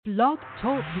Blog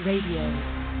Talk Radio.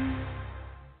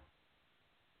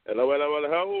 Hello, hello,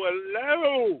 hello,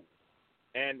 hello.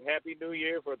 And Happy New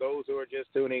Year for those who are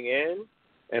just tuning in.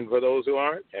 And for those who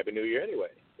aren't, Happy New Year anyway.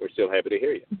 We're still happy to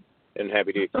hear you. And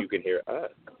happy that you can hear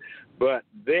us. But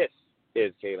this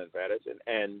is Kaelin Patterson,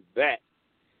 and that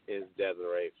is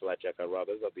Desiree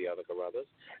Carruthers of the Other Carruthers.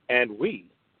 And we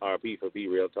are P for P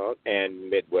Real Talk and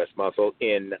Midwest Muscle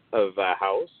in the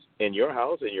house, in your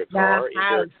house, in your car, in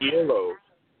your earlobe.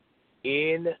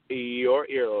 In your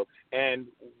earlobe. And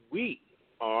we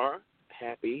are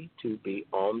happy to be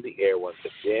on the air once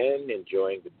again,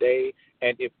 enjoying the day.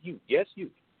 And if you, yes, you,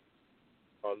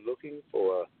 are looking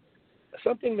for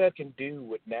something that can do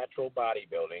with natural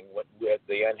bodybuilding, what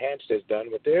the Enhanced has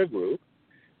done with their group,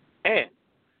 and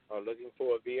are looking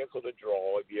for a vehicle to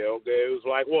draw, if yell goes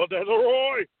like, well, there's a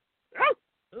Roy.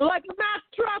 Like a Mack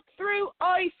truck through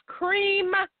ice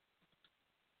cream.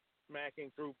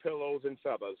 Smacking through pillows and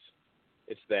feathers.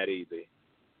 It's that easy.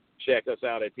 Check us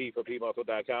out at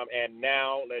p4pmuscle.com. And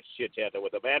now let's chit-chat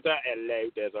with Amanda. Hello,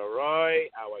 Desiree.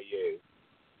 How are you?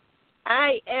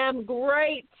 I am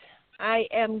great. And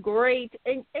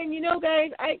you know,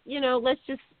 guys, let's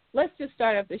just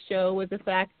start off the show with the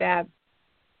fact that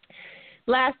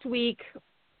last week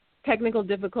technical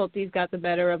difficulties got the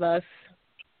better of us.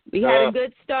 We had a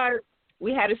good start.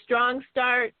 We had a strong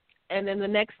start, and then the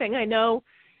next thing I know,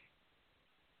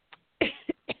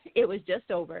 it was just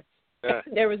over.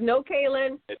 There was no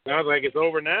Kaelin. It sounds like it's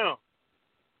over now.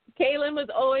 Kaelin was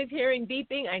always hearing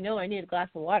beeping. I know I need a glass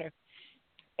of water.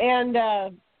 And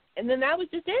then that was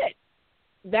just it.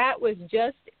 That was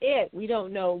just it. We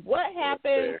don't know what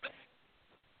happened.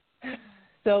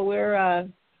 So we're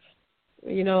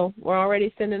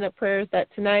already sending up prayers that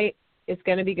tonight it's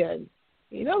going to be good.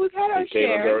 You know, we've had our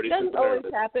share. It doesn't always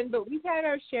happen, but we've had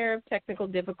our share of technical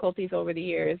difficulties over the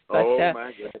years. But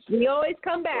my goodness. We always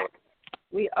come back.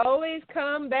 We always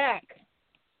come back.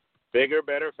 Bigger,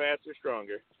 better, faster,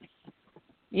 stronger.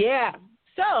 Yeah.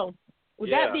 So,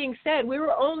 with that being said, we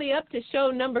were only up to show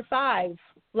number 5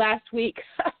 last week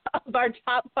of our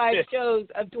top 5 shows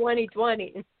of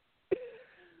 2020.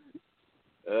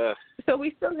 So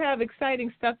we still have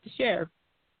exciting stuff to share.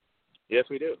 Yes,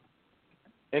 we do.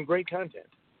 And great content.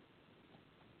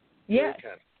 Yes. Great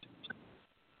content.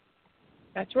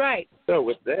 That's right. So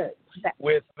with that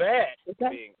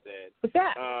being said,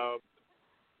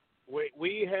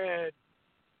 we had,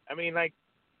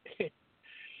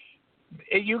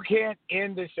 you can't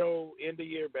end the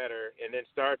year better and then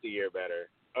start the year better,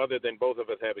 other than both of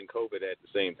us having COVID at the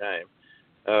same time.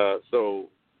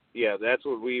 That's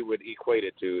what we would equate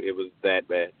it to. It was that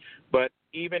bad. But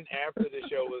even after the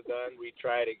show was done, we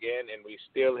tried again, and we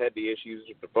still had the issues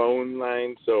with the phone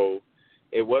line. So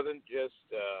it wasn't just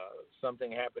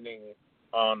something happening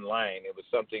online. It was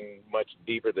something much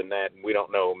deeper than that, and we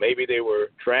don't know. Maybe they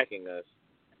were tracking us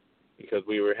because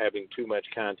we were having too much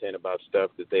content about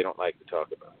stuff that they don't like to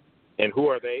talk about. And who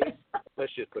are they?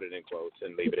 Let's just put it in quotes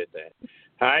and leave it at that.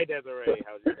 Hi, Desiree.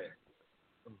 How's your day?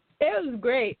 It was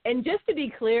great. And just to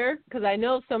be clear, because I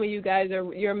know some of you guys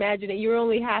you're imagining, you're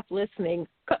only half listening.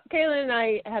 Kaelin and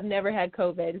I have never had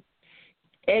COVID,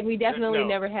 and we definitely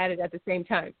never had it at the same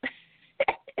time.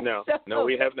 No,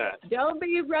 we have not. Don't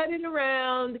be running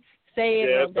around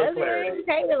saying, Desiree and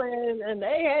Kaelin, and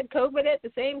they had COVID at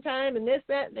the same time, and this,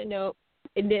 that. No,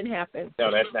 it didn't happen.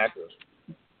 No, that's not true.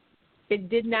 It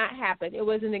did not happen. It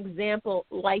was an example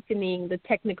likening the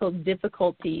technical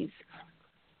difficulties.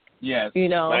 Yes. You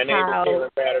know, my name is Kaelin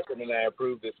Patterson, and I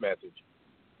approve this message.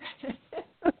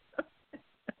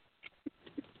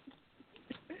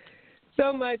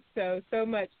 So much so.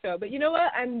 But you know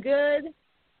what? I'm good.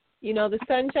 You know, the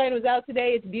sunshine was out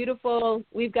today. It's beautiful.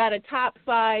 We've got a top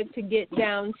 5 to get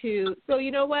down to. So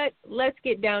you know what? Let's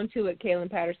get down to it,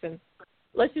 Kaelin Patterson.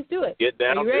 Let's just do it. Get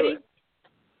down Are you ready? to it.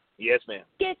 Yes, ma'am.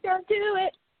 Get down to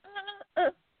it.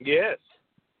 Yes.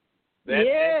 That's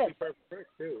yes. Perfect,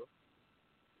 too.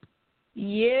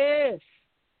 Yes.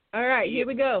 All right, here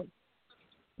we go.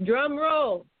 Drum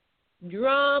roll.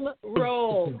 Drum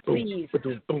roll, please.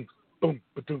 Boom, boom, boom,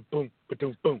 boom,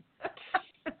 boom, boom.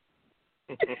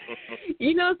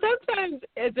 You know, sometimes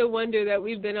it's a wonder that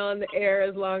we've been on the air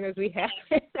as long as we have.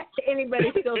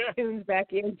 Anybody still tunes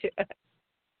back into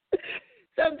us.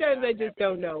 Sometimes I just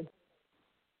don't know.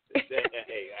 Hey,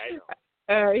 I know.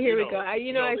 All right, here we go.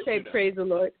 I say praise the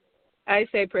Lord. I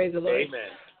say praise the Lord. Amen.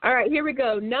 All right, here we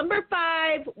go. Number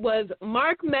 5 was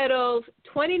Mark Meadows'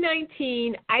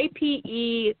 2019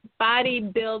 IPE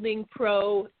Bodybuilding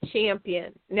Pro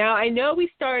Champion. Now, I know we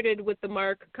started with the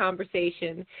Mark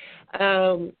conversation,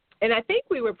 and I think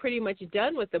we were pretty much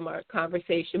done with the Mark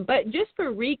conversation, but just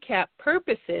for recap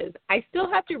purposes, I still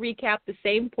have to recap the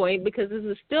same point because this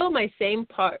is still my same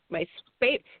part, my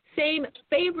same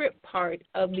favorite part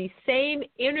of the same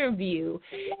interview.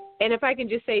 And if I can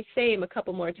just say same a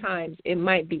couple more times, it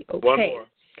might be okay. One more.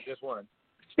 Just one.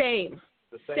 Same.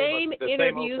 The same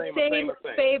interview, same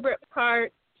favorite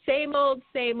part, same old,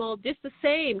 just the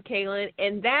same, Kaelin.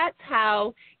 And that's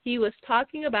how he was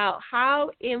talking about how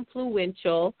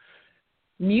influential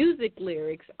music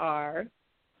lyrics are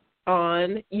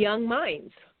on young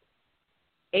minds.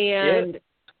 And,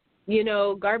 you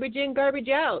know, garbage in, garbage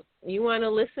out. You want to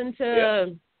listen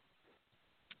to,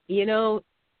 you know,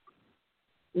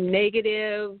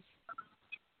 negative,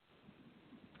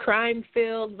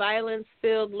 crime-filled,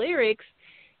 violence-filled lyrics,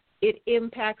 it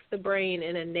impacts the brain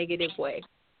in a negative way.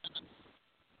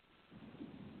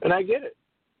 And I get it.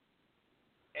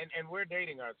 And we're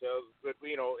dating ourselves, but,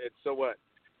 you know, it's so what?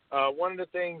 One of the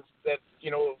things that,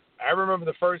 you know, I remember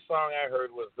the first song I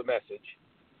heard was The Message.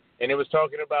 And it was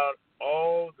talking about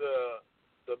all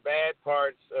the bad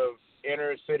parts of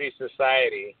inner city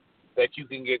society that you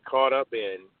can get caught up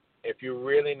in if you're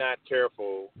really not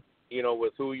careful, you know,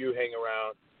 with who you hang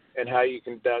around and how you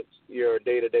conduct your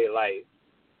day-to-day life.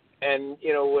 And,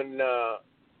 you know, when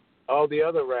all the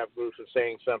other rap groups were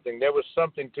saying something, there was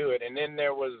something to it. And then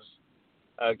there was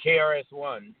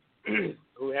KRS-One,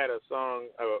 who had a song,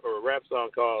 or a rap song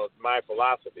called My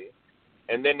Philosophy.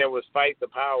 And then there was Fight the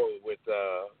Power with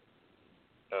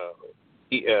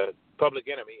Public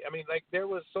Enemy. I mean, like, there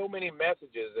was so many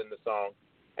messages in the song.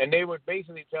 And they were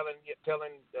basically telling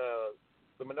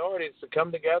the minorities to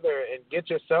come together and get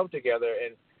yourself together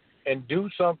and do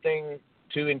something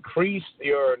to increase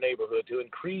your neighborhood, to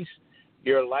increase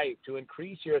your life, to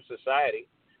increase your society.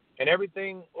 And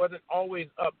everything wasn't always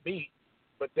upbeat,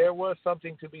 but there was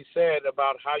something to be said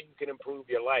about how you can improve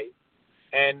your life.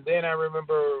 And then I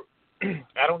remember,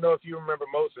 I don't know if you remember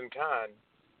Mohsen Khan,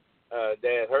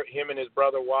 that hurt him and his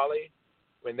brother Wally,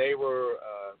 when they were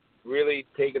really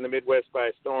taking the Midwest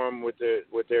by storm with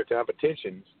their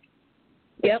competitions,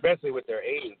 especially with their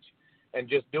age, and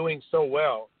just doing so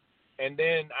well. And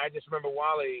then I just remember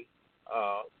Wally,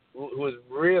 who was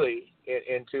really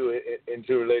into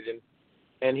religion,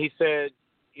 and he said,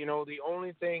 you know, the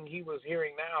only thing he was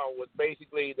hearing now was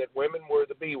basically that women were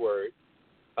the B word.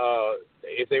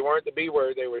 If they weren't the B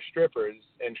word, they were strippers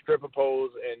and stripper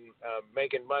poles and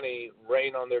making money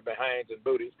rain on their behinds and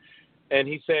booties. And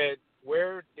he said,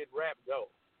 where did rap go?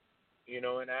 You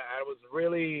know, and I was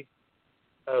really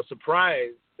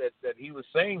surprised that he was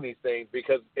saying these things,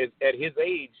 because at his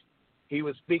age, he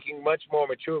was speaking much more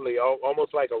maturely,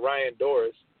 almost like a Ryan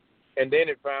Doris. And then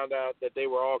it found out that they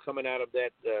were all coming out of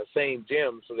that same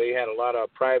gym, so they had a lot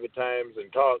of private times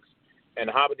and talks. And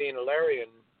Habadine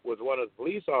Alarian was one of the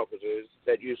police officers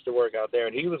that used to work out there,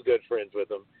 and he was good friends with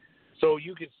them. So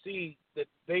you could see that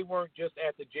they weren't just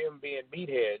at the gym being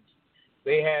meatheads.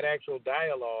 They had actual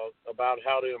dialogue about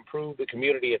how to improve the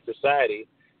community and society,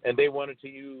 and they wanted to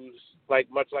use,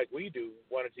 much like we do,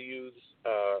 wanted to use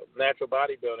natural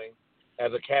bodybuilding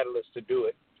as a catalyst to do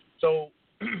it. So,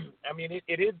 I mean,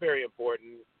 it is very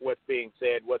important what's being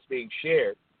said, what's being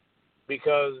shared,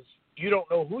 because you don't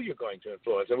know who you're going to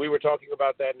influence. And we were talking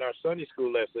about that in our Sunday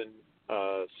school lesson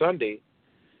Sunday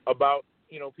about,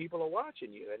 you know, people are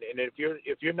watching you. And if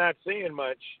you're not saying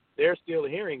much, they're still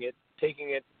hearing it,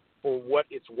 taking it for what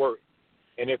it's worth.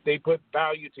 And if they put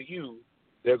value to you,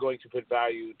 they're going to put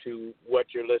value to what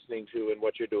you're listening to and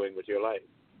what you're doing with your life.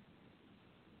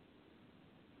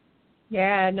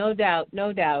 Yeah, no doubt.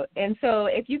 And so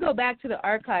if you go back to the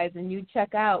archives and you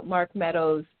check out Mark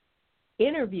Meadows'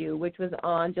 interview, which was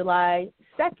on July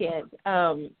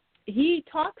 2nd, he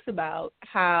talks about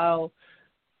how,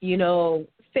 you know,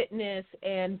 fitness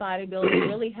and bodybuilding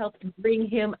really helped bring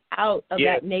him out of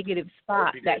that negative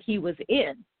spot that he was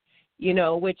in, you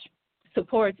know, which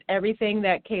supports everything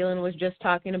that Kaelin was just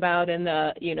talking about, and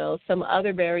you know, some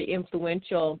other very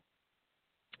influential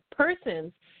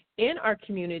persons in our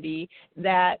community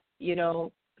that, you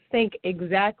know, think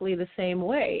exactly the same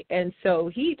way. And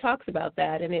so he talks about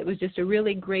that, and it was just a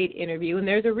really great interview. And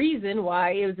there's a reason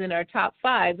why it was in our top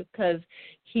 5, because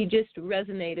he just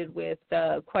resonated with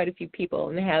quite a few people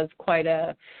and has quite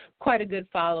a good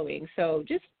following. So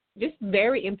just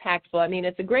very impactful. I mean,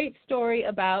 it's a great story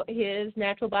about his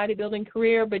natural bodybuilding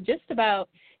career, but just about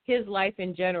his life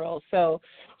in general. So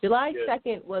July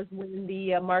 2nd was when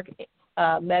the Mark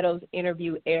Meadows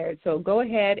interview aired. So go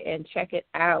ahead and check it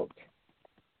out.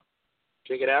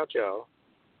 Check it out, y'all.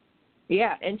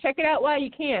 Yeah, and check it out while you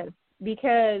can,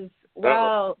 because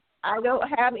while I don't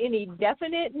have any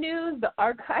definite news, the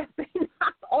archives may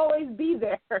not always be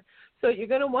there. So you're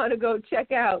going to want to go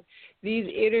check out these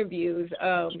interviews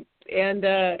and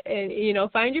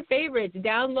find your favorites,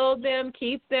 download them,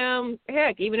 keep them.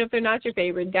 Heck, even if they're not your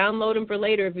favorite, download them for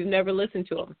later if you've never listened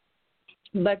to them.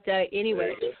 But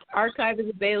anyway, archive is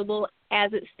available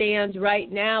as it stands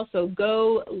right now, so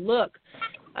go look.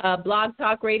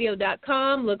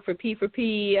 blogtalkradio.com, look for P for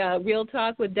P Real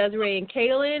Talk with Desiree and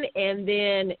Kaelin, and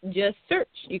then just search.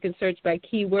 You can search by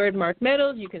keyword Mark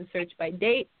Meadows. You can search by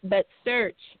date, but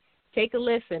search. Take a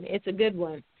listen. It's a good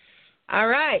one. All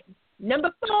right.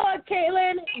 Number 4,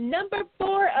 Kaelin. Number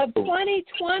 4 of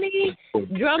 2020.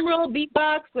 Drum roll,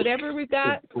 beatbox, whatever we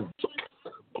got.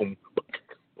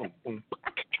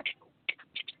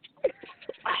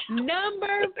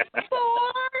 Number 4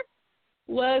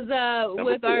 was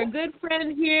with our good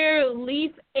friend here,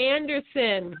 Leif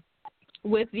Anderson,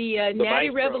 with the Natty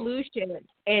Revolution.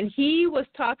 And he was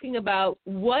talking about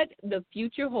what the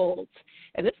future holds.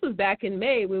 And this was back in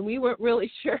May when we weren't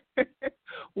really sure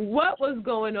what was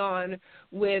going on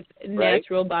with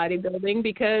natural bodybuilding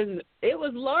because it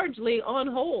was largely on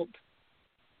hold.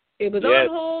 It was on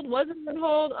hold, wasn't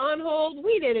on hold.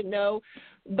 We didn't know.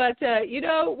 But,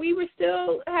 we were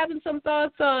still having some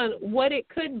thoughts on what it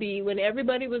could be when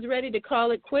everybody was ready to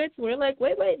call it quits. We're like,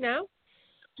 wait now.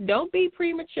 Don't be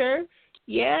premature.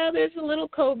 Yeah, there's a little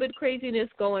COVID craziness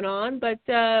going on, but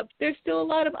there's still a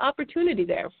lot of opportunity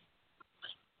there.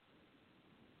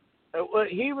 Well,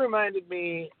 he reminded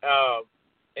me,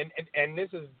 and this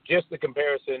is just a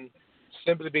comparison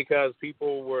simply because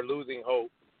people were losing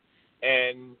hope.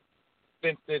 And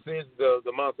since this is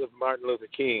the month of Martin Luther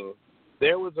King,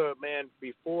 there was a man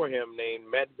before him named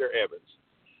Medgar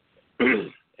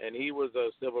Evers, and he was a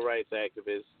civil rights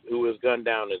activist who was gunned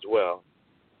down as well.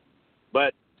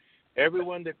 But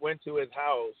everyone that went to his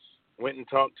house went and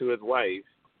talked to his wife,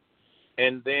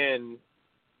 and then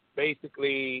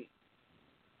basically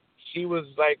she was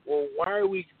like, well, why are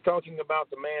we talking about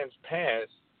the man's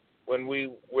past when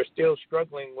we're still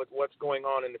struggling with what's going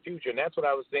on in the future? And that's what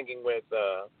I was thinking with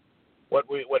what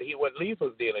Leif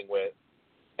was dealing with.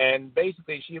 And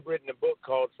basically she had written a book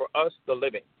called For Us the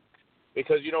Living,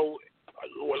 because,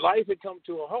 life had come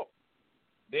to a halt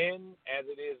then as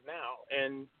it is now.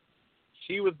 And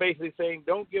she was basically saying,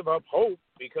 don't give up hope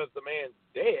because the man's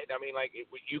dead. I mean,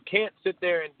 you can't sit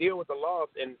there and deal with the loss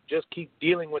and just keep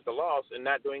dealing with the loss and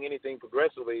not doing anything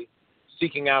progressively,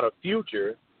 seeking out a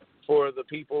future for the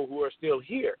people who are still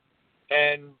here.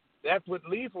 And that's what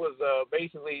Leif was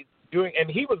basically doing.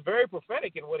 And he was very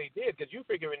prophetic in what he did, because you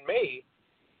figure in May,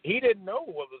 he didn't know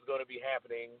what was going to be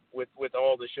happening with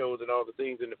all the shows and all the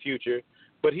things in the future,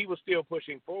 but he was still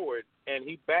pushing forward, and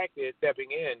he backed it, stepping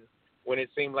in when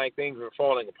it seemed like things were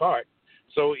falling apart.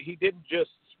 So he didn't just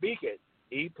speak it.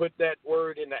 He put that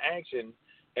word into action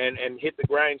and hit the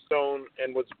grindstone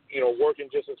and was, working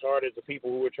just as hard as the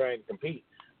people who were trying to compete.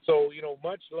 So,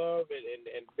 much love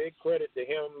and big credit to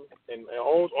him and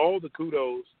all the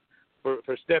kudos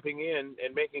for stepping in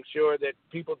and making sure that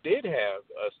people did have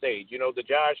a stage. The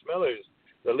Josh Millers,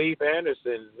 the Leif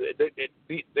Andersons,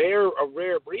 they're a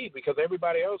rare breed because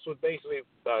everybody else was basically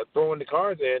throwing the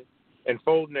cards in and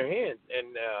folding their hands.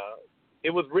 And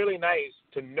it was really nice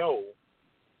to know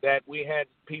that we had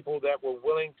people that were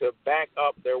willing to back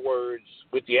up their words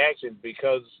with the action,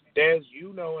 because, Des,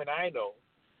 and I know,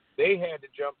 they had to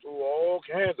jump through all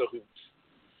kinds of hoops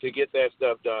to get that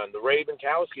stuff done. The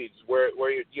Ravenkowskis, where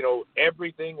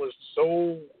everything was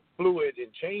so fluid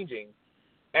and changing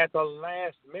at the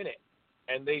last minute,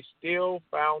 and they still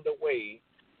found a way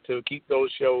to keep those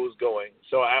shows going.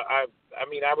 So I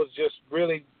was just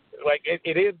really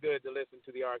it is good to listen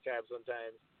to the archive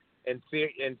sometimes and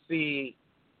see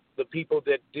the people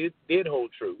that did hold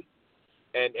true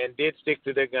and did stick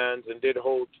to their guns and did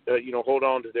hold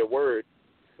on to their word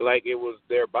like it was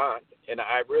their bond. And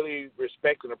I really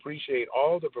respect and appreciate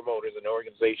all the promoters and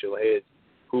organizational heads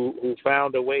who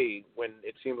found a way when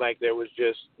it seemed like there was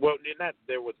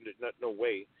no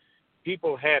way.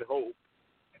 People had hope,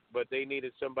 but they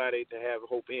needed somebody to have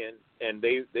hope in, and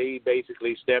they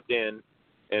basically stepped in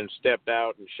and stepped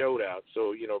out and showed out.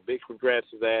 So, big congrats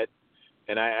to that.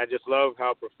 And I just love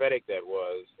how prophetic that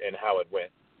was and how it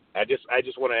went. I just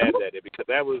want to add that because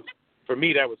that was, for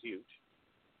me, that was huge.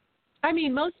 I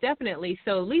mean, most definitely.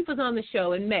 So Leif was on the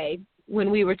show in May when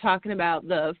we were talking about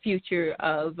the future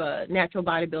of natural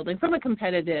bodybuilding from a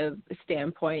competitive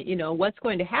standpoint, what's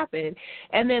going to happen.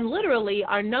 And then literally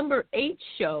our number 8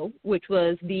 show, which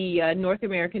was the North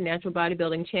American Natural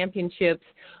Bodybuilding Championships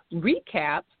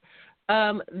recap,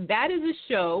 that is a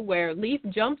show where Leif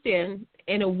jumped in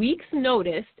a week's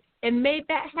notice and made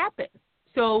that happen.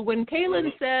 So when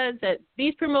Kaelin says that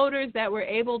these promoters that were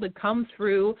able to come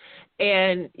through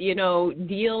and,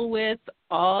 deal with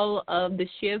all of the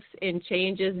shifts and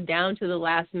changes down to the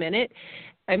last minute,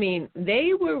 I mean,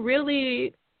 they were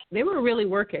really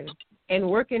working and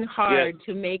working hard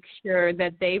to make sure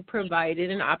that they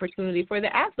provided an opportunity for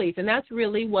the athletes. And that's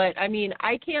really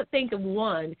I can't think of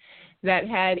one that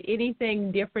had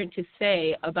anything different to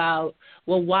say about,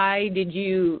 well, why did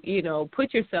you,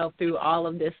 put yourself through all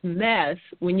of this mess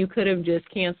when you could have just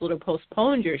canceled or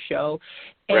postponed your show?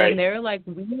 And they're like,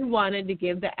 we wanted to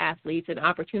give the athletes an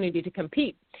opportunity to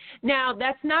compete. Now,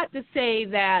 that's not to say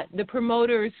that the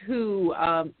promoters who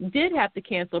did have to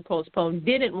cancel or postpone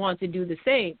didn't want to do the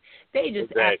same. They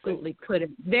just absolutely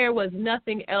couldn't. There was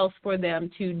nothing else for them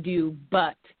to do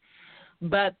but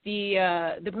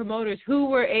the promoters who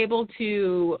were able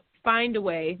to find a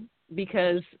way,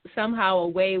 because somehow a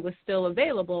way was still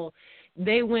available,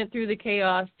 they went through the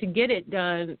chaos to get it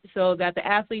done so that the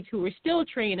athletes who were still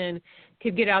training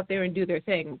could get out there and do their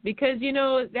thing. Because,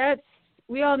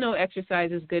 we all know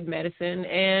exercise is good medicine,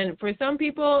 and for some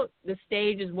people, the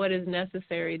stage is what is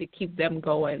necessary to keep them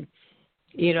going,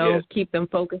 keep them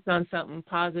focused on something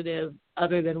positive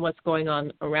other than what's going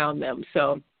on around them.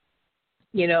 So,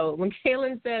 when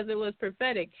Kaelin says it was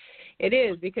prophetic, it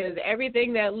is, because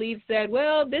everything that Leaf said,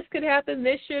 well, this could happen,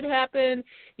 this should happen,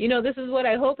 this is what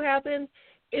I hope happens,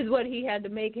 is what he had to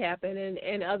make happen,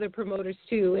 and other promoters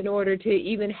too, in order to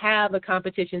even have a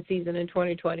competition season in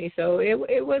 2020. So it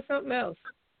was something else.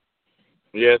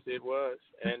 Yes, it was.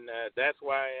 And that's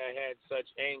why I had such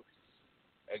angst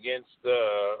against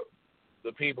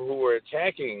the people who were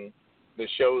attacking the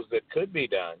shows that could be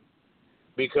done,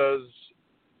 because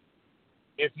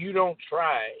if you don't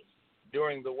try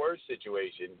during the worst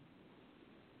situation,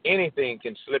 anything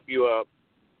can slip you up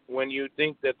when you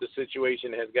think that the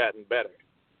situation has gotten better.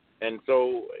 And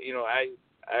so,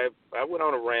 I went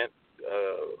on a rant,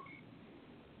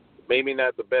 maybe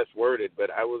not the best worded, but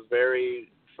I was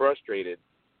very frustrated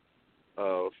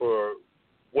for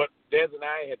what Des and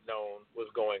I had known was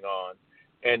going on.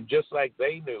 And just like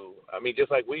they knew,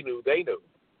 just like we knew, they knew.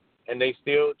 And they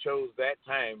still chose that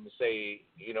time to say,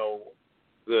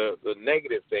 the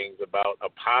negative things about a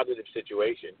positive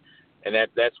situation. And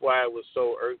that's why I was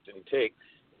so irked and ticked,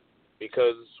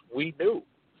 because we knew.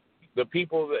 The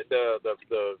people,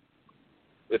 the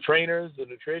trainers, the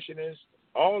nutritionists,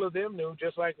 all of them knew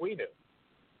just like we knew.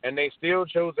 And they still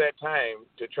chose that time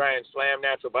to try and slam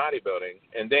natural bodybuilding.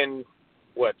 And then,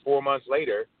 4 months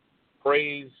later,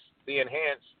 praise the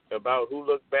enhanced about who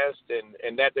looked best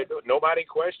and that they do. Nobody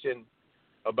questioned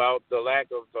about the lack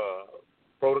of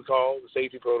protocol, the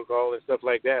safety protocol and stuff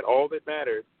like that. All that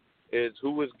mattered is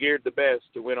who was geared the best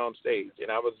to win on stage.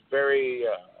 And I was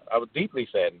I was deeply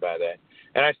saddened by that.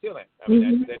 And I still am.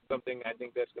 That's something I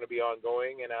think that's going to be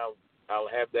ongoing, and I'll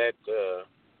have that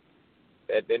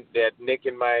nick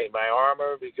in my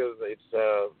armor, because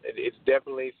it's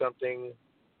definitely something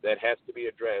that has to be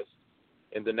addressed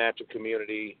in the natural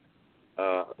community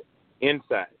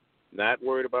inside. Not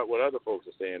worried about what other folks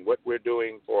are saying, what we're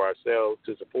doing for ourselves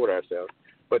to support ourselves.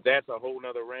 But that's a whole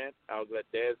nother rant. I'll let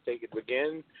Des take it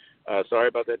again. Sorry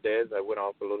about that, Des. I went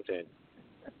off a little tangent.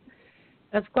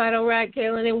 That's quite all right,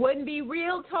 Kaelin. It wouldn't be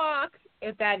real talk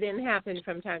if that didn't happen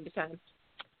from time to time.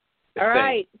 All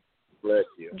right. Bless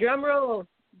you. Drum roll,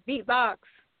 beatbox,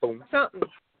 boom, something.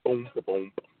 Boom,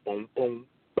 boom, boom, boom,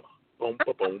 boom,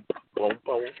 boom, boom,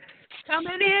 boom.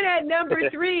 Coming in at number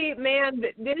 3, man,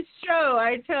 this show,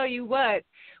 I tell you what,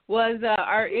 was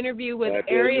our interview with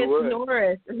Arius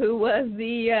Norris, who was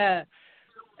the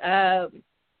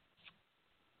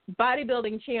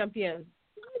bodybuilding champion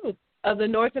of the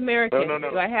North American. No.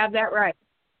 Do I have that right?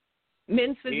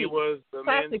 Men's physique. He was the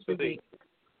Classic men's physique.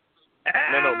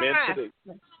 No, men's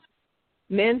physique.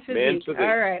 Men's physique.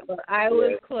 All right. Well, I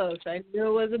was close. I knew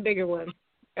it was a bigger one.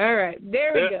 All right.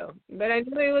 There we go. But I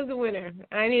knew he was a winner.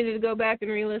 I needed to go back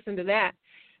and re-listen to that.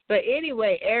 But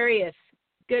anyway, Arius,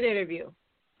 good interview.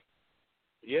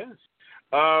 Yes.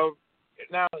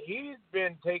 Now, he's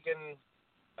been taking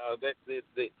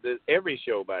the every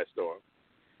show by storm.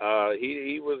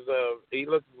 He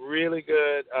looked really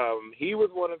good. He was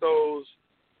one of those,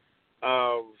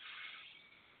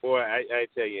 boy, I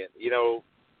tell you, he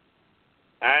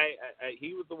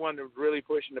was the one that was really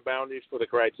pushing the boundaries for the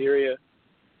criteria,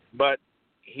 but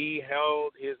he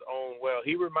held his own well.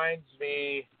 He reminds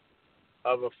me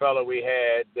of a fellow we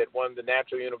had that won the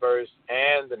Natural Universe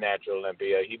and the Natural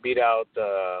Olympia. He beat out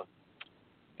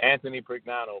Anthony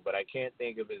Prignano, but I can't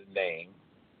think of his name,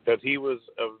 because he was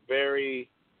a very,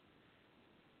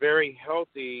 very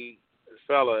healthy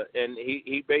fella, and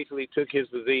he basically took his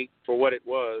physique for what it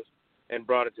was and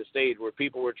brought it to stage where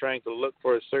people were trying to look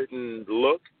for a certain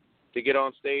look to get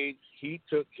on stage. He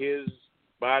took his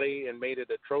body and made it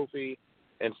a trophy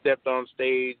and stepped on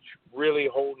stage really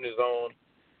holding his own,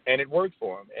 and it worked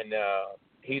for him. And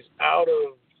he's out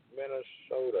of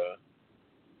Minnesota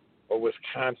or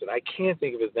Wisconsin. I can't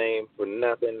think of his name for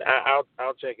nothing.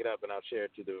 I'll check it up and I'll share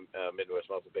it to the Midwest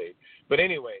Muscle page. But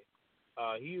anyway,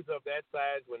 he's of that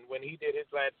size. When he did his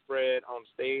last spread on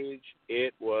stage,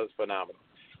 it was phenomenal.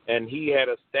 And he had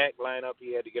a stacked lineup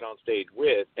he had to get on stage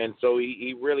with, and so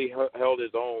he really held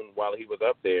his own while he was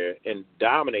up there and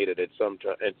dominated at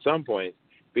some point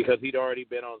because he'd already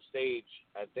been on stage.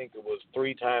 I think it was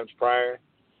 3 times prior,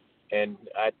 and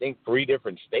I think 3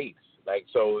 different states. Like,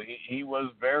 so he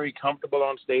was very comfortable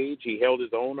on stage. He held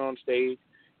his own on stage,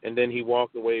 and then he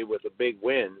walked away with a big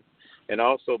win, and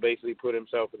also basically put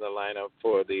himself in the lineup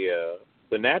for the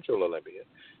Natural Olympia.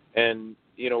 And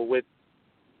with,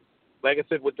 like I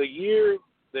said, with the year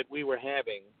that we were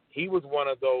having, he was one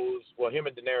of those. Well, him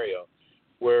and Denario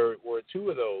were 2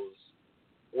 of those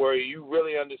where you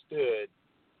really understood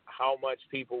how much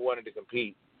people wanted to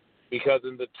compete, because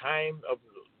in the time of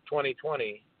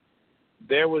 2020,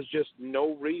 there was just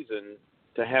no reason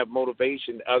to have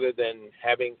motivation other than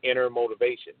having inner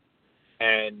motivation.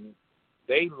 And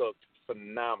they looked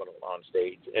phenomenal on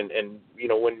stage. And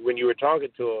when you were talking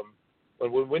to him,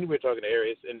 when we were talking to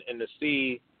Arias, and to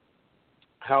see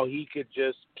how he could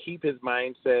just keep his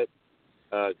mindset,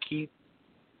 keep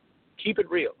it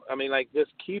real. I mean, like,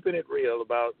 just keeping it real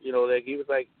about, like, he was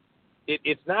like,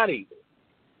 it's not easy.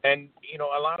 And,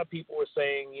 a lot of people were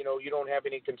saying, you don't have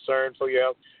any concern for your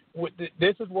health.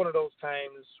 This is one of those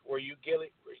times where you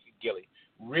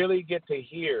really get to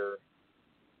hear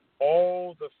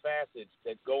all the facets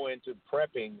that go into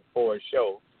prepping for a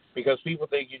show, because people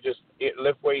think you just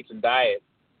lift weights and diet,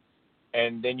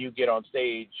 and then you get on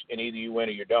stage and either you win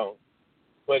or you don't.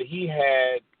 But he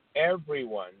had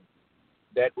everyone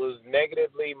that was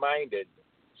negatively minded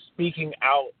speaking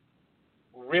out,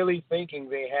 really thinking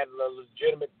they had a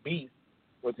legitimate beef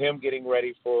with him getting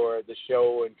ready for the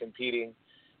show and competing.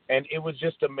 And it was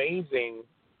just amazing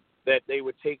that they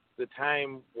would take the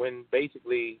time when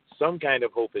basically some kind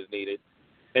of hope is needed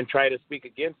and try to speak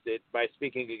against it by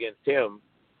speaking against him,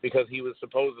 because he was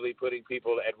supposedly putting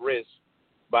people at risk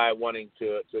by wanting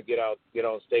to get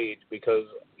on stage, because,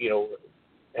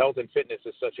 health and fitness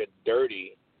is such a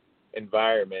dirty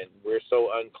environment. We're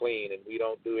so unclean, and we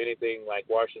don't do anything like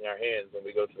washing our hands when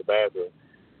we go to the bathroom.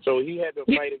 So he had to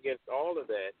fight against all of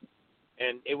that,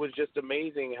 and it was just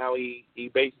amazing how he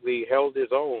basically held his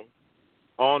own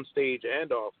on stage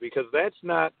and off, because that's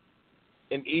not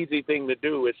an easy thing to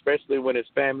do, especially when it's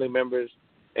family members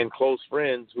and close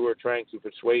friends who are trying to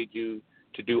persuade you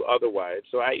to do otherwise.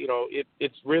 So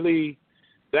it's really,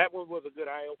 that one was a good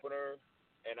eye opener,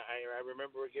 and I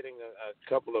remember getting a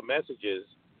couple of messages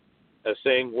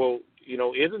saying, well,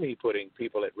 isn't he putting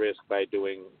people at risk by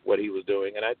doing what he was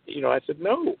doing? And I said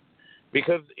no,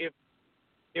 because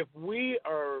if we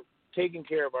are taking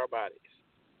care of our bodies,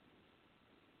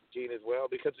 Gene, as well,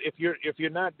 because if you're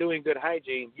not doing good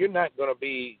hygiene, you're not going to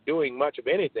be doing much of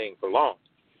anything for long,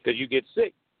 because you get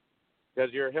sick,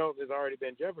 because your health has already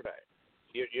been jeopardized.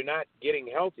 You're not getting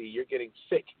healthy, you're getting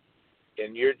sick,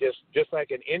 and you're just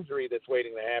like an injury that's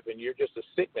waiting to happen. You're just a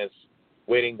sickness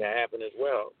waiting to happen as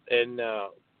well. And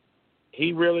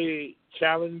he really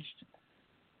challenged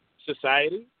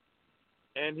society,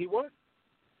 and he won.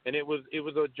 And it was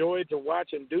a joy to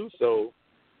watch him do so,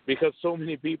 because so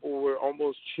many people were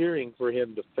almost cheering for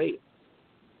him to fail.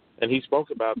 And he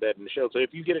spoke about that in the show. So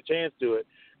if you get a chance to it,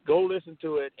 go listen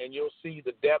to it, and you'll see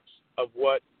the depths of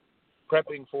what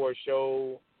prepping for a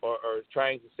show or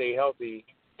trying to stay healthy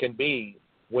can be,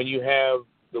 when you have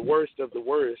the worst of the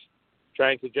worst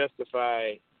trying to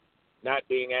justify not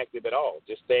being active at all,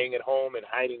 just staying at home and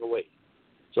hiding away.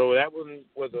 So that one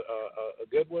was a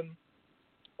good one,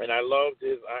 and I loved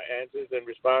his answers and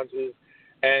responses.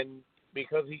 And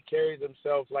because he carries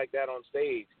himself like that on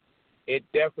stage, it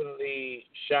definitely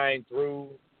shined through,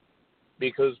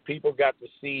 because people got to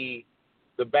see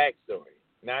the backstory,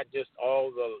 not just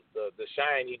all the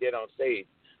shine he did on stage,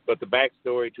 but the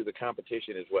backstory to the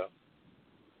competition as well.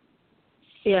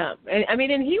 Yeah,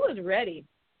 and he was ready.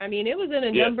 It was in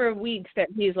a number of weeks that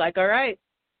he's like, all right,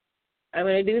 I'm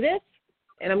going to do this,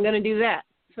 and I'm going to do that.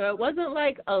 So it wasn't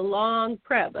like a long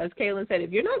prep. As Kaelin said,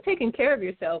 if you're not taking care of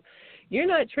yourself, you're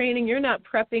not training, you're not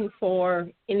prepping for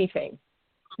anything,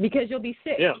 because you'll be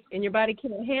sick and your body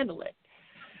can't handle it.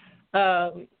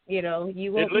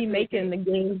 You won't be making the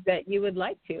gains that you would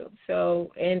like to.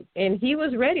 So, and he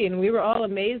was ready, and we were all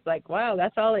amazed, like, wow,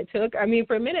 that's all it took.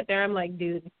 For a minute there, I'm like,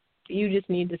 dude, you just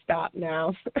need to stop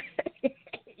now.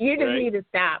 You just Right. need to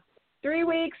stop. 3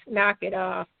 weeks, knock it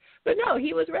off. But no,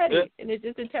 he was ready, and it's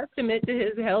just a testament to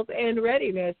his health and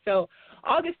readiness. So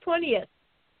August 20th,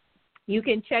 you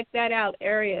can check that out,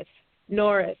 Arius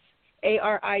Norris,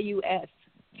 Arius.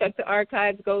 Check the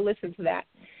archives, go listen to that.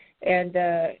 And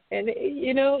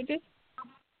you know,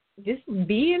 just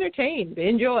be entertained.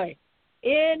 Enjoy.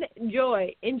 I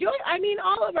mean,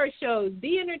 all of our shows.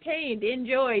 Be entertained.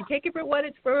 Enjoy. Take it for what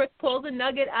it's worth. Pull the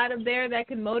nugget out of there that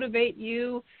can motivate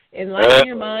you, enlighten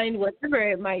your mind, whatever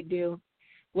it might do.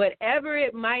 But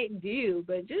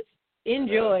just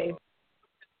enjoy.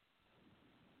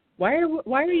 Why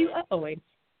are you uh-ohing?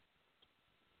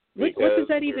 What does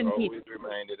that even mean? Always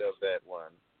reminded of that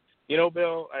one. You know,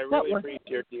 Bill, I really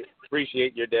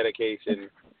appreciate your dedication.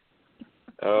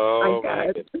 Oh, my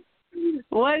goodness.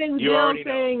 What is Bill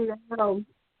saying now?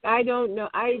 I don't know.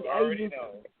 I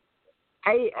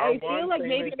feel like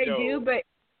maybe I do, but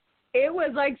it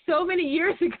was like so many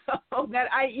years ago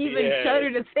that I even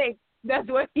shudder to think that's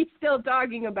what he's still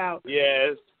talking about.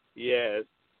 Yes.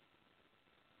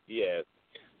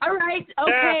 All right.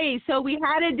 Okay. So we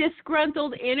had a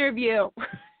disgruntled interview,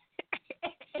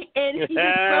 and he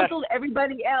disgruntled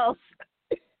everybody else.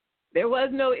 There was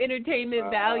no entertainment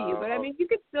value, but I mean, you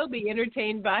could still be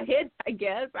entertained by it, I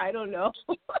guess. I don't know.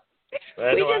 We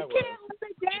just can't let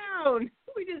it down.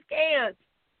 We just can't.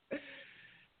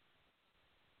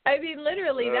 I mean,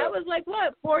 literally, that was like,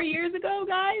 what, 4 years ago,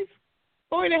 guys?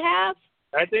 4.5?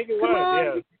 I think it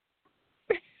was,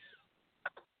 yeah.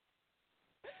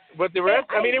 But the rest,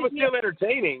 I mean, it was still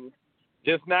entertaining,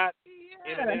 just not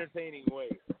in an entertaining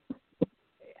way.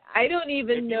 I don't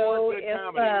even know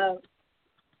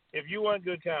if you want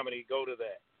good comedy, go to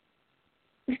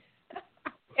that.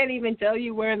 I can't even tell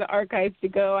you where in the archives to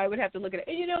go. I would have to look at it.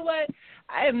 And you know what?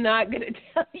 I am not going to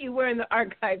tell you where in the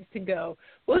archives to go.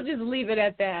 We'll just leave it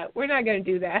at that. We're not going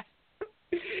to do that.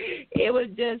 It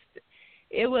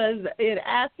was an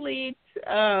athlete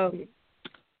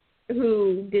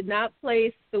who did not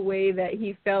place the way that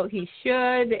he felt he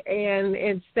should, and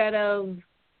instead of,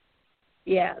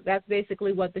 that's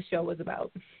basically what the show was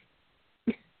about.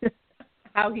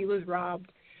 How he was robbed.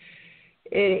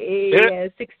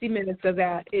 60 minutes of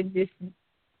that. It just,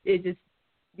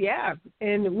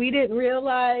 And we didn't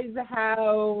realize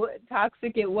how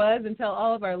toxic it was until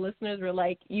all of our listeners were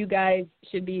like, you guys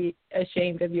should be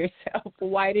ashamed of yourself.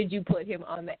 Why did you put him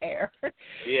on the air?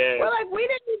 Yeah. Well, like, we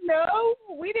didn't know.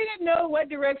 We didn't know what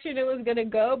direction it was going to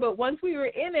go, but once we were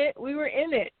in it, we were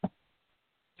in it.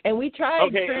 And we tried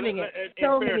trimming it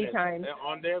so many times.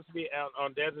 On Dev's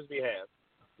behalf,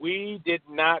 we did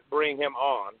not bring him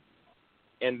on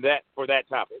for that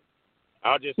topic.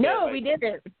 I'll just say we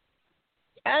didn't.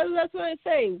 That's what I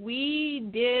say. We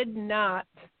did not.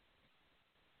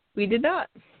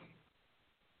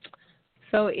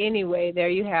 So anyway, there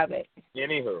you have it.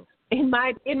 Anywho, in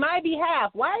my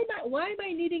behalf, why am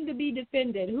I needing to be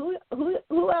defended? Who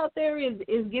out there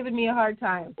is giving me a hard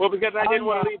time? Well, because I didn't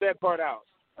want to leave that part out.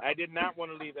 I did not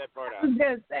want to leave that part out. I was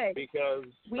going to say. Because,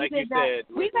 like you said,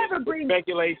 we never bring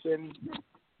speculation.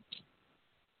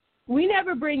 We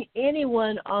never bring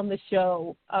anyone on the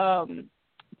show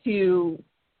to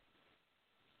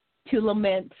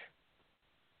lament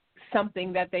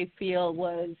something that they feel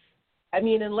was, I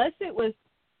mean, unless it was,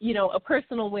 a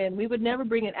personal win. We would never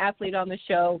bring an athlete on the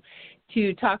show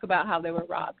to talk about how they were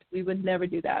robbed. We would never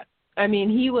do that. I mean,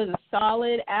 he was a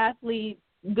solid athlete,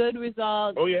 good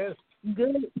results. Oh, yes.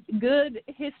 Good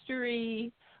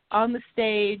history on the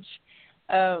stage.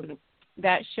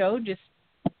 That show just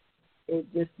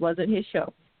wasn't his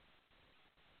show.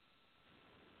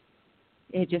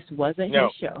 It just wasn't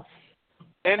his show.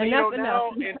 And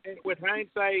now, with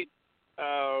hindsight,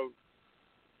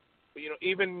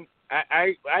 even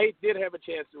I did have a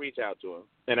chance to reach out to him,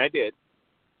 and I did,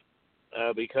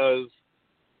 because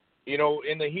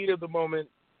in the heat of the moment,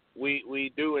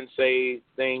 we do and say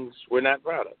things we're not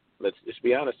proud of. Let's just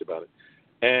be honest about it.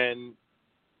 And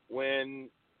when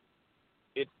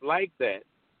it's like that,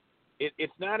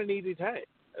 it's not an easy time.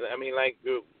 I mean,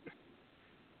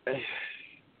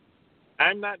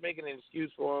 I'm not making an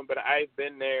excuse for him, but I've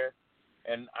been there,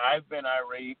 and I've been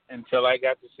irate until I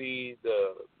got to see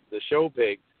the show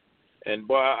picked. And,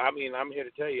 boy, I mean, I'm here to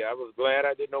tell you, I was glad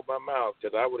I didn't open my mouth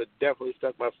because I would have definitely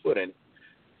stuck my foot in it.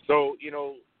 So,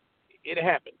 it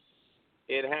happens.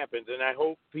 It happens, and I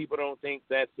hope people don't think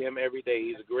that's him every day.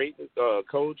 He's a great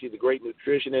coach. He's a great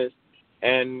nutritionist,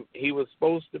 and he was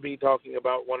supposed to be talking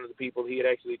about one of the people he had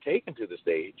actually taken to the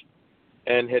stage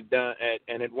and had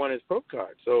won his pro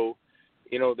card. So,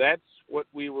 that's what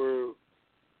we were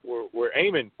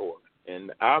aiming for,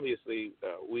 and obviously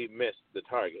we missed the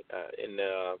target.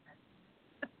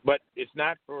 But it's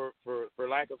not for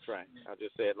lack of trying. I'll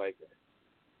just say it like that.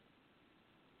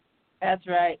 That's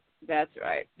right. That's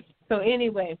right. So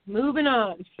anyway, moving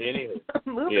on. Anyway,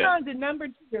 moving on to number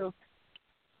 2.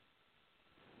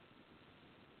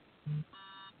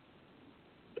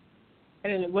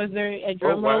 And was there a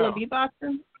drum roll and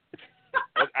beatboxer?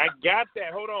 I got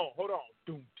that. Hold on.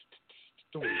 Doom,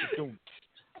 doom, doom,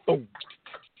 boom.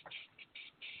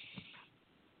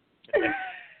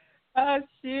 Oh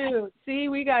shoot! See,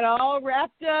 we got all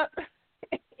wrapped up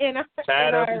in our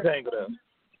tied up and tangled up.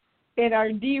 In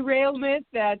our derailment.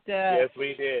 That yes,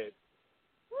 we did.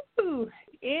 Woo.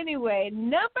 Anyway,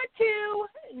 number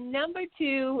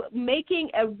two,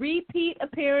 making a repeat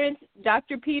appearance.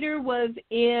 Dr. Peter was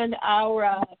in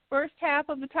our first half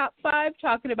of the top 5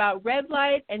 talking about red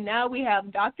light, and now we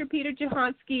have Dr. Peter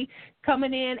Jahansky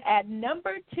coming in at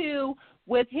number 2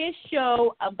 with his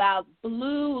show about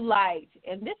blue light.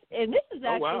 And this is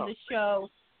actually the show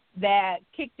that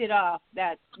kicked it off,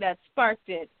 that sparked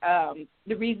it,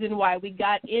 the reason why we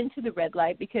got into the red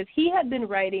light, because he had been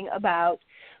writing about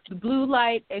the blue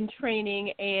light and training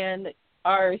and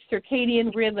our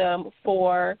circadian rhythm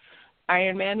for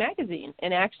Iron Man magazine.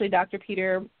 And actually, Dr.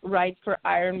 Peter writes for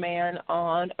Iron Man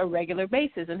on a regular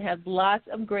basis and has lots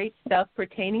of great stuff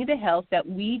pertaining to health that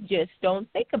we just don't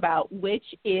think about, which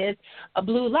is a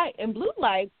blue light. And blue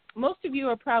light, most of you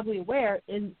are probably aware,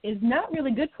 is not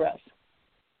really good for us.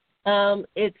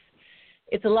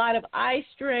 It's a lot of eye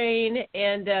strain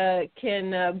and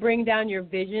can bring down your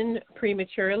vision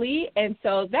prematurely. And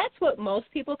so that's what most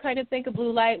people kind of think of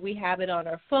blue light. We have it on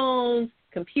our phones,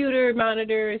 computer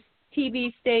monitors,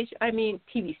 television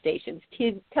stations,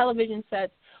 television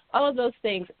sets, all of those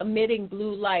things emitting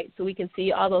blue light so we can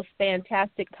see all those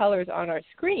fantastic colors on our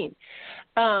screen.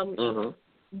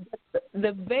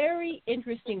 The very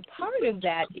interesting part of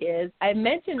that is I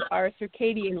mentioned our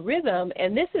circadian rhythm,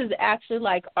 and this is actually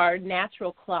like our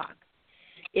natural clock.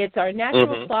 It's our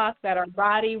natural clock that our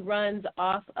body runs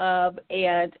off of,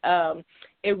 and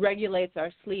it regulates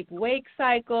our sleep-wake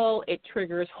cycle. It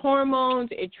triggers hormones.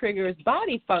 It triggers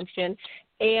body function,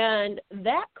 and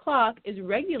that clock is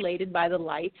regulated by the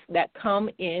lights that come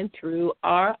in through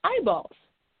our eyeballs.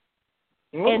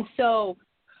 And so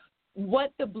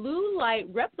what the blue light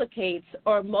replicates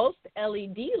are most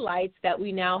LED lights that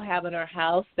we now have in our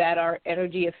house that are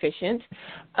energy efficient.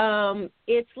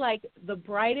 It's like the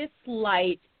brightest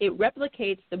light. It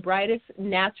replicates the brightest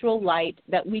natural light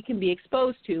that we can be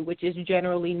exposed to, which is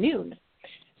generally noon.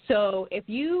 So if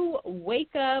you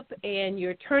wake up and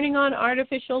you're turning on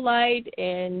artificial light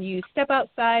and you step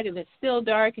outside and it's still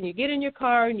dark and you get in your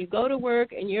car and you go to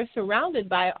work and you're surrounded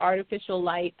by artificial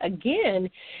light, again,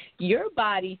 your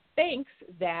body thinks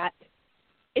that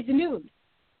it's noon.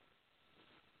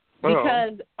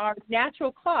 Because our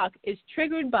natural clock is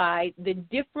triggered by the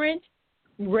different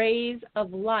rays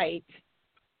of light,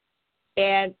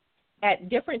 and at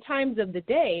different times of the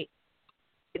day,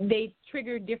 they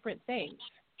trigger different things.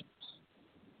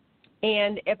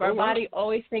 And if our body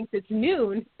always thinks it's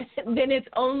noon, then it's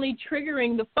only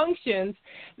triggering the functions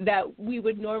that we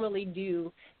would normally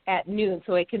do at noon.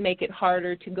 So it can make it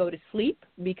harder to go to sleep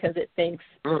because it thinks,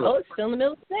 it's still in the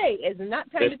middle of the day. It's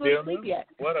not time to go to sleep yet.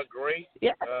 What a great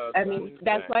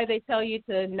that's why they tell you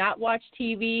to not watch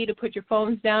TV, to put your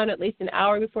phones down at least an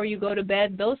hour before you go to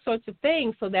bed, those sorts of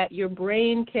things, so that your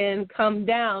brain can come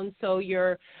down, so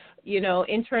your,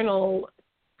 internal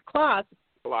clock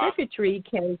circuitry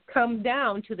can come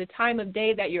down to the time of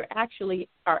day that you actually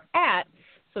are at,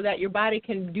 so that your body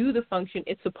can do the function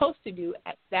it's supposed to do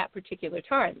at that particular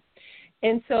time.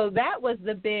 And so that was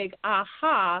the big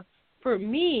aha for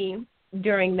me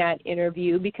during that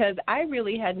interview, because I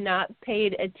really had not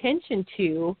paid attention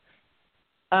to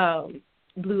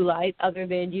blue light other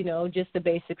than, just the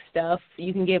basic stuff.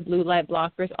 You can get blue light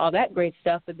blockers, all that great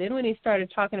stuff. But then when he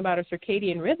started talking about our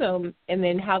circadian rhythm and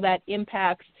then how that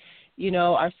impacts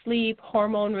our sleep,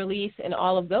 hormone release, and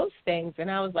all of those things. And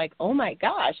I was like, oh, my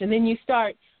gosh. And then you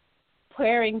start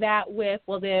pairing that with,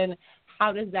 well, then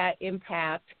how does that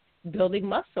impact building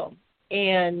muscle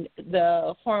and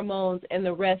the hormones and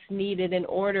the rest needed in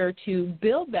order to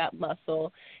build that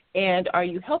muscle? And are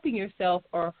you helping yourself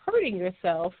or hurting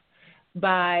yourself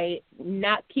by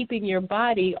not keeping your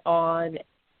body on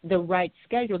the right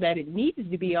schedule that it needs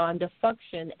to be on to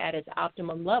function at its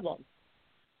optimum level?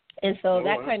 And so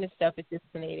that kind of stuff is just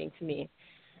fascinating to me.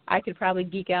 I could probably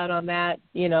geek out on that,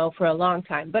 for a long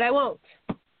time, but I won't.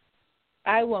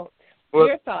 Well,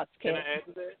 your thoughts, Kate? Can I add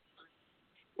to that?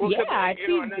 Well, yeah, I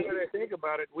now that I think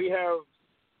about it, we have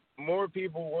more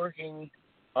people working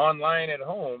online at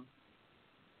home,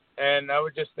 and I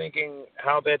was just thinking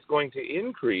how that's going to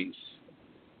increase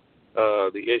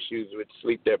the issues with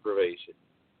sleep deprivation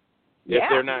if Yeah.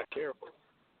 they're not careful.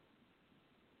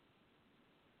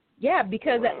 Yeah,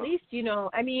 because Wow. at least,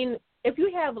 I mean, if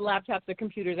you have laptops or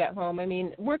computers at home, I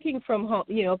mean, working from home,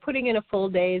 putting in a full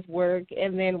day's work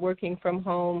and then working from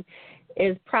home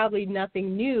is probably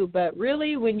nothing new. But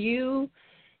really, when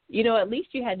at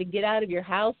least you had to get out of your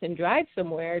house and drive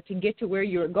somewhere to get to where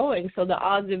you were going. So the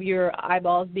odds of your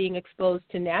eyeballs being exposed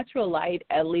to natural light,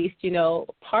 at least,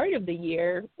 part of the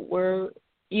year were,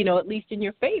 at least in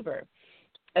your favor.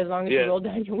 As long as you roll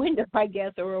down your window, I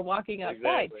guess, or we're walking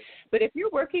outside. Exactly. But if you're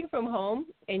working from home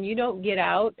and you don't get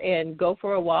out and go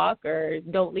for a walk or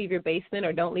don't leave your basement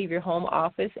or don't leave your home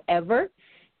office ever,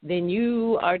 then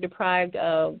you are deprived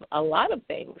of a lot of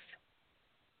things.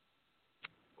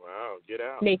 Wow, get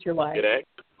out. Nature-wise. Get out.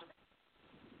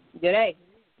 G'day.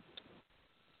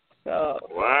 So.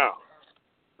 Wow.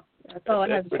 That's all I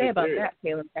have to say about that,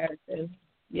 Kaelin Patterson.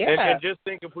 Yeah. And just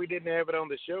think, if we didn't have it on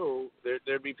the show,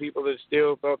 there'd be people that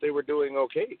still thought they were doing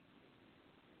okay.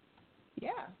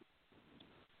 Yeah.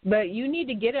 But you need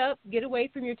to get up, get away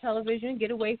from your television,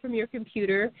 get away from your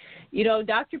computer.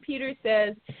 Dr. Peter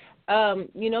says,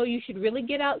 you should really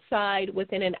get outside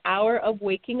within an hour of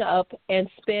waking up and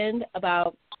spend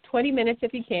about 20 minutes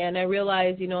if you can. I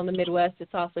realize, in the Midwest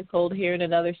it's awfully cold here, and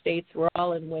in other states we're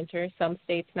all in winter. Some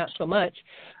states not so much.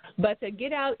 But to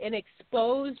get out and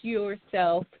expose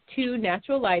yourself to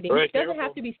natural lighting. Right, It doesn't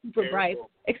have to be super bright.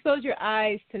 Expose your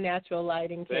eyes to natural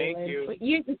lighting, Kaelin. Thank you. But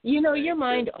your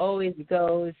mind always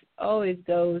goes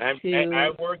to. I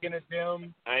work in a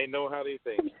gym. I know how they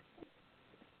think.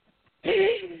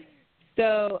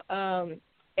 So,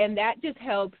 and that just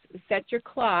helps set your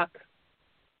clock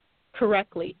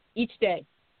correctly each day.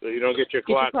 So you don't get your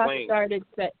clock cleaned. Started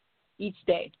set each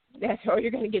day. Or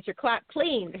you're going to get your clock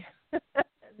cleaned.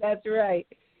 That's right.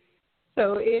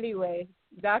 So anyway,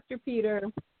 Dr. Peter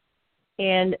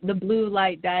and the blue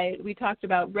light diet. We talked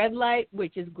about red light,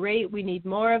 which is great. We need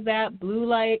more of that. Blue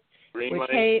light, Green which,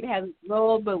 light. hey, it has a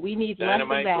role, but we need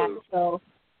Dynamite less of that. blue. So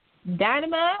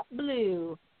Dynamite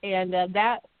Blue. And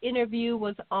that interview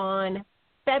was on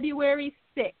February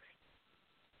 6th.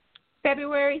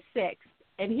 February 6th.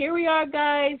 And here we are,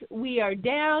 guys. We are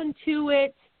down to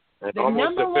it. And The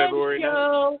almost number to one February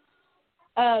show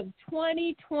of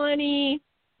 2020.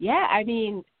 Yeah, I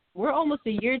mean, we're almost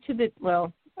a year to the,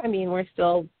 we're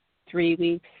still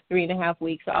 3.5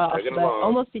 weeks off, but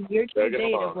almost a year to the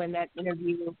date of when that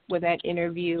interview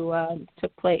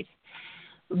took place.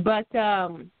 But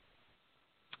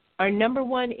our number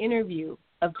one interview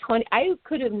of 20, I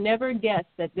could have never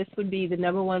guessed that this would be the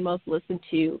number one most listened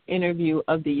to interview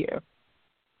of the year.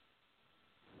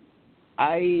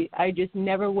 I just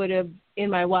never would have, in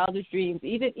my wildest dreams,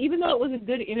 even though it was a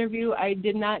good interview, I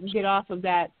did not get off of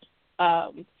that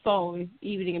phone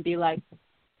evening and be like,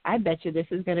 I bet you this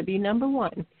is going to be number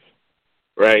one.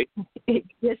 Right. It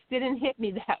just didn't hit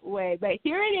me that way. But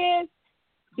here it is.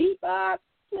 Beatbox,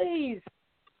 please.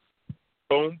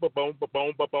 Boom, ba boom, ba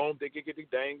boom, ba boom, diggity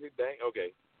dang, dang.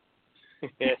 Okay.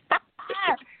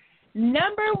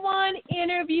 Number one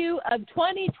interview of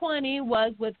 2020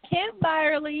 was with Kent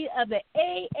Byerly of the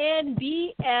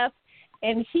ANBF,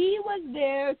 and he was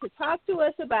there to talk to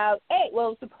us about, it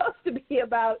was supposed to be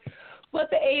about what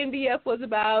the ANBF was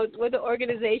about, what the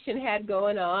organization had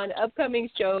going on, upcoming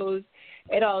shows,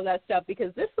 and all that stuff,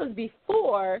 because this was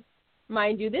before,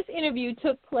 mind you, this interview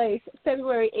took place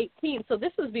February 18th, so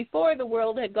this was before the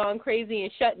world had gone crazy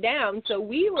and shut down, so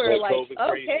we were like,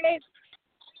 okay,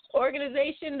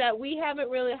 organization that we haven't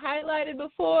really highlighted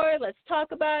before, let's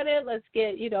talk about it, let's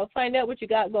get, find out what you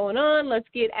got going on, let's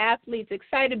get athletes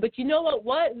excited, but you know what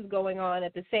was going on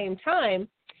at the same time,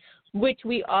 which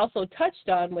we also touched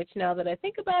on, which now that I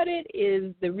think about it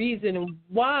is the reason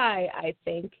why I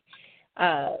think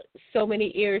so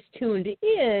many ears tuned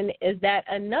in, is that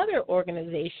another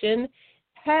organization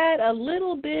had a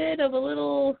little bit of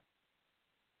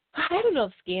I don't know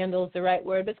if scandal is the right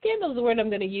word, but scandal is the word I'm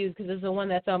going to use because it's the one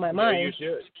that's on my mind. Yeah,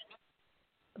 you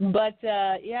should. But,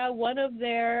 one of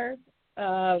their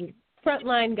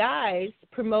frontline guys,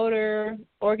 promoter,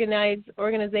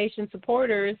 organization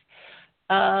supporters,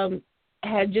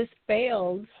 had just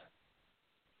failed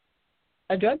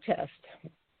a drug test.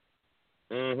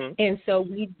 Mm-hmm. And so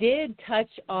we did touch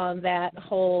on that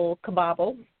whole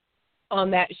kabobble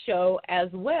on that show as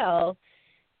well.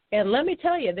 And let me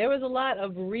tell you, there was a lot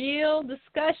of real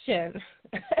discussion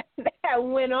that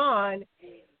went on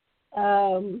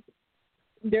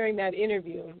during that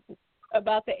interview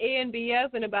about the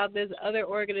ANBF and about this other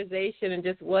organization and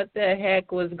just what the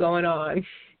heck was going on.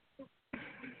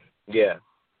 Yeah.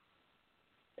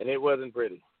 And it wasn't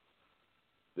pretty.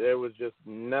 there was just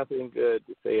nothing good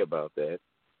to say about that,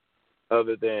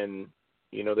 other than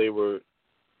they were.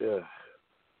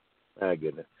 My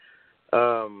goodness.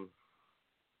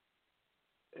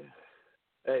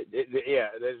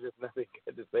 There's just nothing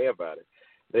good to say about it.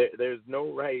 There's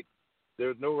no right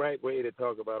way to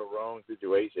talk about a wrong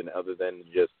situation other than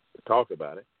just talk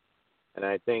about it. And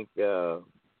I think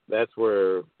that's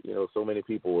where so many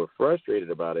people were frustrated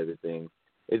about everything,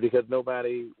 is because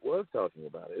nobody was talking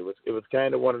about it. It was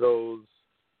kind of one of those.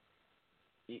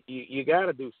 You got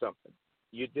to do something.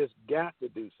 You just got to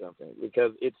do something,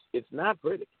 because it's not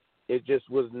pretty. It just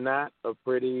was not a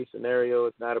pretty scenario.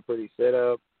 It's not a pretty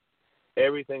setup.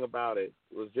 Everything about it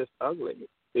was just ugly,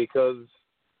 because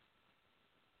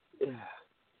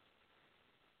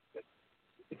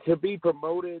to be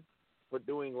promoted for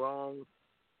doing wrong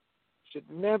should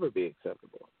never be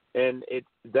acceptable. And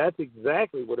that's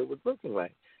exactly what it was looking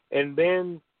like. And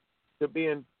then to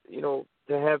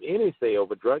have any say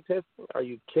over drug testing, are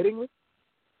you kidding me?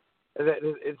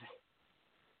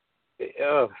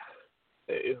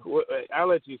 I'll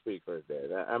let you speak first,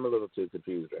 Dad. I'm a little too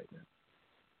confused right now.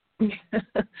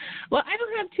 Well, I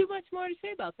don't have too much more to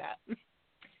say about that.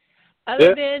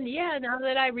 Other than, now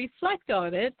that I reflect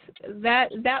on it,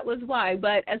 that was why.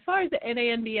 But as far as the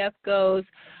NANBF goes,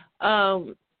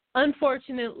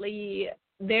 unfortunately,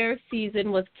 their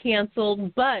season was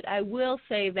canceled. But I will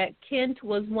say that Kent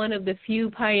was one of the few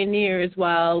pioneers,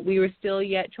 while we were still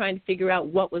yet trying to figure out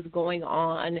what was going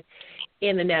on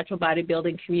in the natural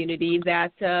bodybuilding community,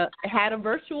 that had a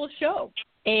virtual show.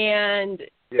 And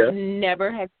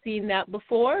never had seen that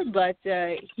before, but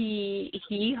he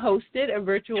hosted a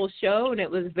virtual show, and it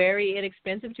was very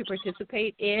inexpensive to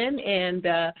participate in. And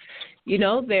the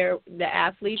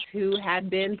athletes who had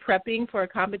been prepping for a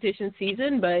competition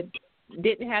season but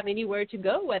didn't have anywhere to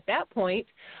go at that point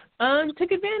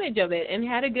took advantage of it and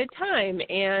had a good time.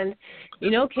 And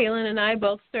Kaelin and I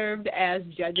both served as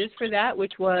judges for that,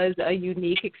 which was a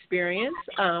unique experience.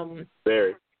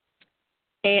 Very.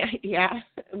 And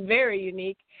very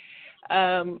unique.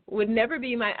 Would never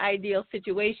be my ideal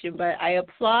situation, but I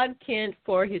applaud Kent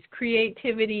for his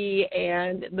creativity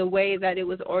and the way that it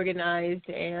was organized,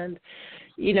 and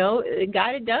it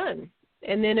got it done.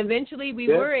 And then eventually we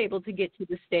were able to get to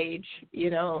the stage,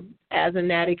 as a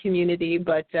natty community.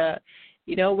 But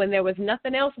when there was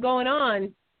nothing else going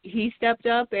on, he stepped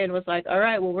up and was like, all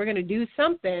right, well, we're going to do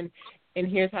something, and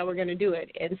here's how we're going to do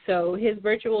it. And so his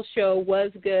virtual show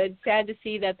was good. Sad to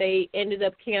see that they ended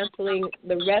up canceling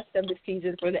the rest of the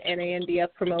season for the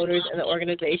NANBF promoters and the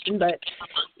organization. But,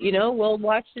 we'll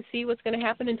watch to see what's going to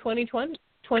happen in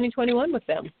 2021 with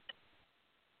them.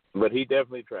 But he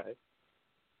definitely tried.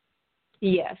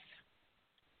 Yes.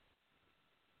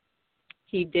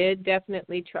 He did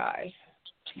definitely try.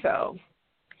 So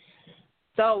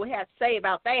we have to say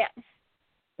about that.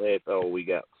 That's all we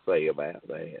got to say about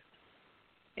that.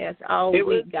 That's all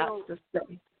we got to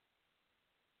say.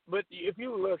 But if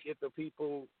you look at the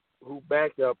people who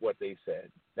backed up what they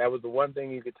said, that was the one thing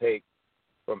you could take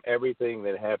from everything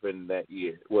that happened that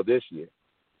year, this year.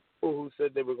 People who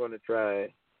said they were going to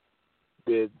try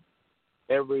did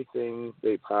everything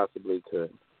they possibly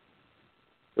could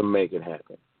to make it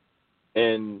happen.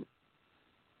 And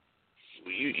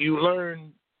you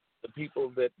learn the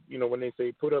people that, when they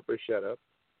say put up or shut up,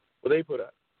 well, they put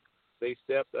up. They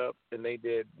stepped up and they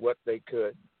did what they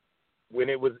could when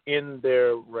it was in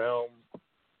their realm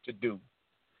to do.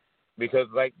 Because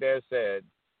like Dad said,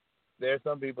 there are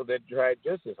some people that tried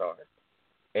just as hard,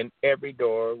 and every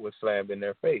door was slammed in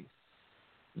their face.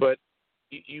 But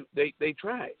they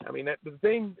tried. I mean, the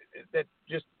thing that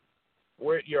just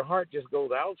where your heart just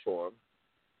goes out for them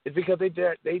is because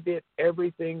they did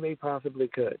everything they possibly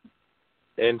could.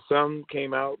 And some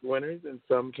came out winners and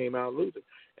some came out losers.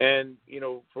 And,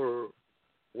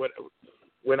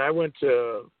 when I went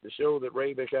to the show that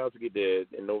Ray Bukowski did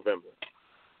in November,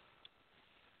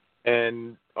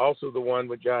 and also the one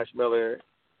with Josh Miller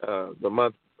the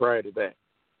month prior to that,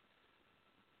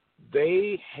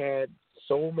 they had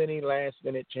so many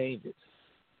last-minute changes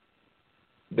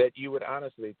that you would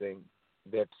honestly think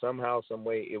that somehow, some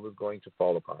way, it was going to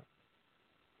fall apart.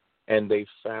 And they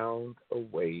found a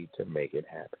way to make it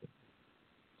happen.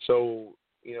 So,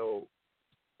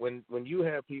 when you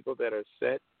have people that are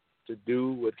set to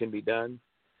do what can be done,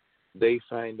 they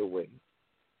find a way.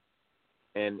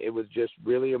 And it was just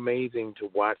really amazing to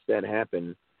watch that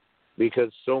happen,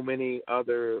 because so many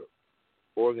other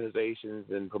organizations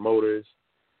and promoters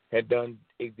had done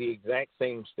the exact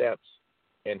same steps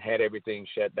and had everything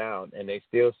shut down. And they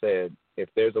still said, if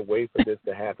there's a way for this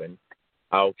to happen,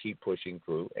 I'll keep pushing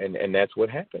through. And that's what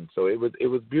happened. So it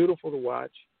was beautiful to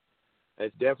watch.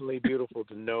 it's definitely beautiful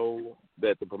to know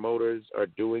that the promoters are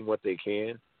doing what they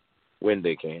can when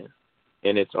they can.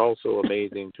 And it's also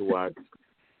amazing to watch.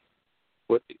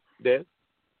 What, Des?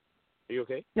 Are you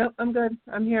okay? Nope, I'm good.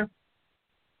 I'm here.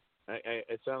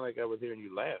 It sounded like I was hearing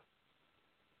you laugh.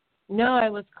 No, I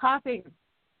was coughing.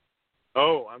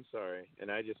 Oh, I'm sorry.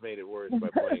 And I just made it worse by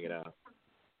pointing it out.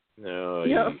 No,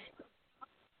 Yep.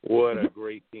 what a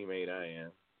great teammate I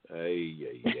am.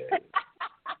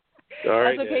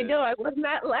 Sorry, That's okay. Des. No, I was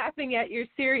not laughing at your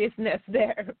seriousness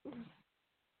there.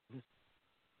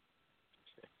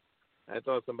 I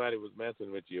thought somebody was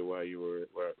messing with you while you were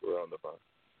on the phone.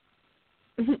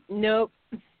 Nope.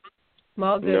 I'm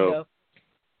all good, No.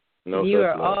 No, you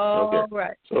are such luck. all Okay.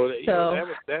 right. So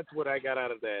that's what I got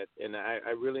out of that, and I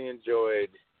really enjoyed.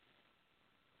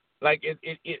 Like it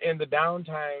in the down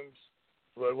times.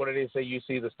 What did they say? You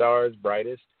see the stars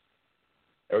brightest,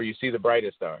 or you see the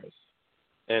brightest stars.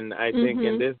 And I think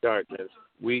in this darkness,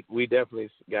 we definitely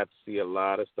got to see a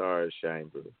lot of stars shine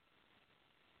through.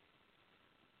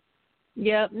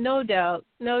 Yep, no doubt.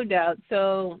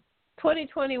 So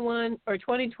 2021 or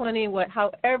 2020,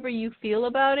 however you feel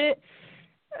about it,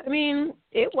 I mean,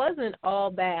 it wasn't all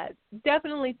bad.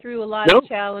 Definitely through a lot of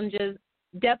challenges.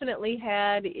 Definitely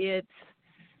had its,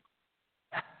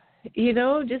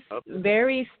 just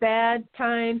very sad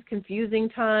times, confusing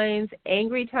times,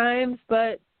 angry times,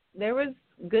 but there was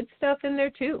good stuff in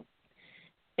there too.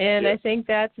 And I think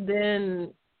that's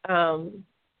been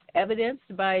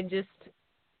evidenced by just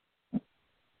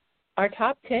our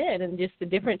top 10 and just the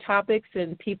different topics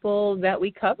and people that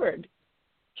we covered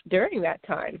during that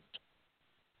time.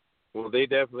 Well, they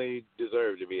definitely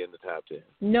deserve to be in the top 10.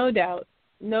 No doubt.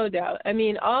 I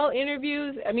mean, all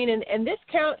interviews, I mean, and this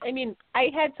count, I mean, I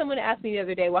had someone ask me the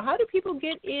other day, well, how do people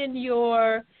get in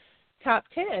your top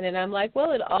 10? And I'm like,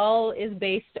 well, it all is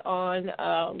based on,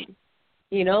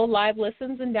 live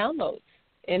listens and downloads.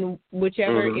 And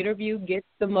whichever interview gets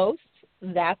the most,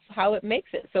 that's how it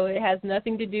makes it. So it has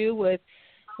nothing to do with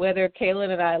whether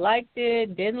Kaelin and I liked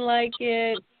it, didn't like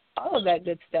it, all of that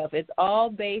good stuff. It's all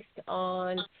based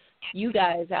on you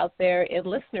guys out there in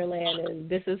listener land, and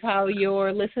this is how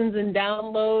your listens and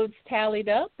downloads tallied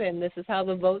up, and this is how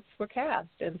the votes were cast.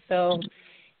 And so,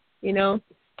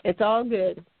 it's all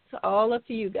good. It's all up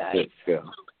to you guys.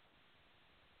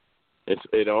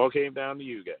 It all came down to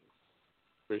you guys,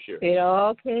 for sure. It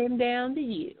all came down to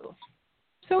you.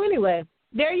 So anyway,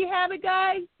 there you have it,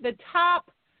 guys. The top,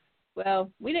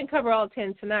 well, we didn't cover all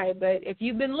 10 tonight, but if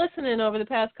you've been listening over the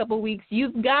past couple of weeks,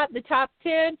 you've got the top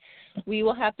 10. We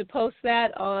will have to post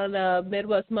that on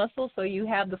Midwest Muscle, so you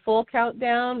have the full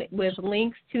countdown with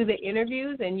links to the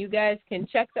interviews, and you guys can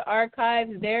check the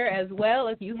archives there as well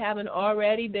if you haven't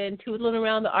already been tootling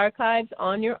around the archives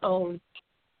on your own.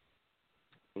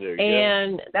 There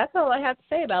you go. That's all I have to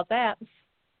say about that.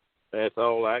 That's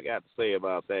all I got to say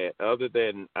about that, other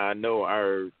than I know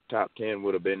our top 10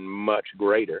 would have been much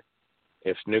greater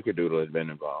if Snickerdoodle had been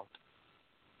involved.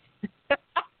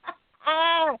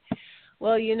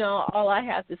 Well, all I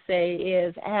have to say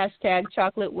is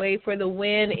 #ChocolateWave for the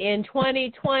win in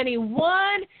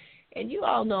 2021. And you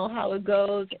all know how it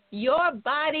goes. Your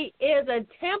body is a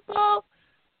temple,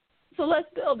 so let's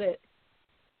build it.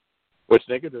 With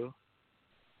Snickerdoodle.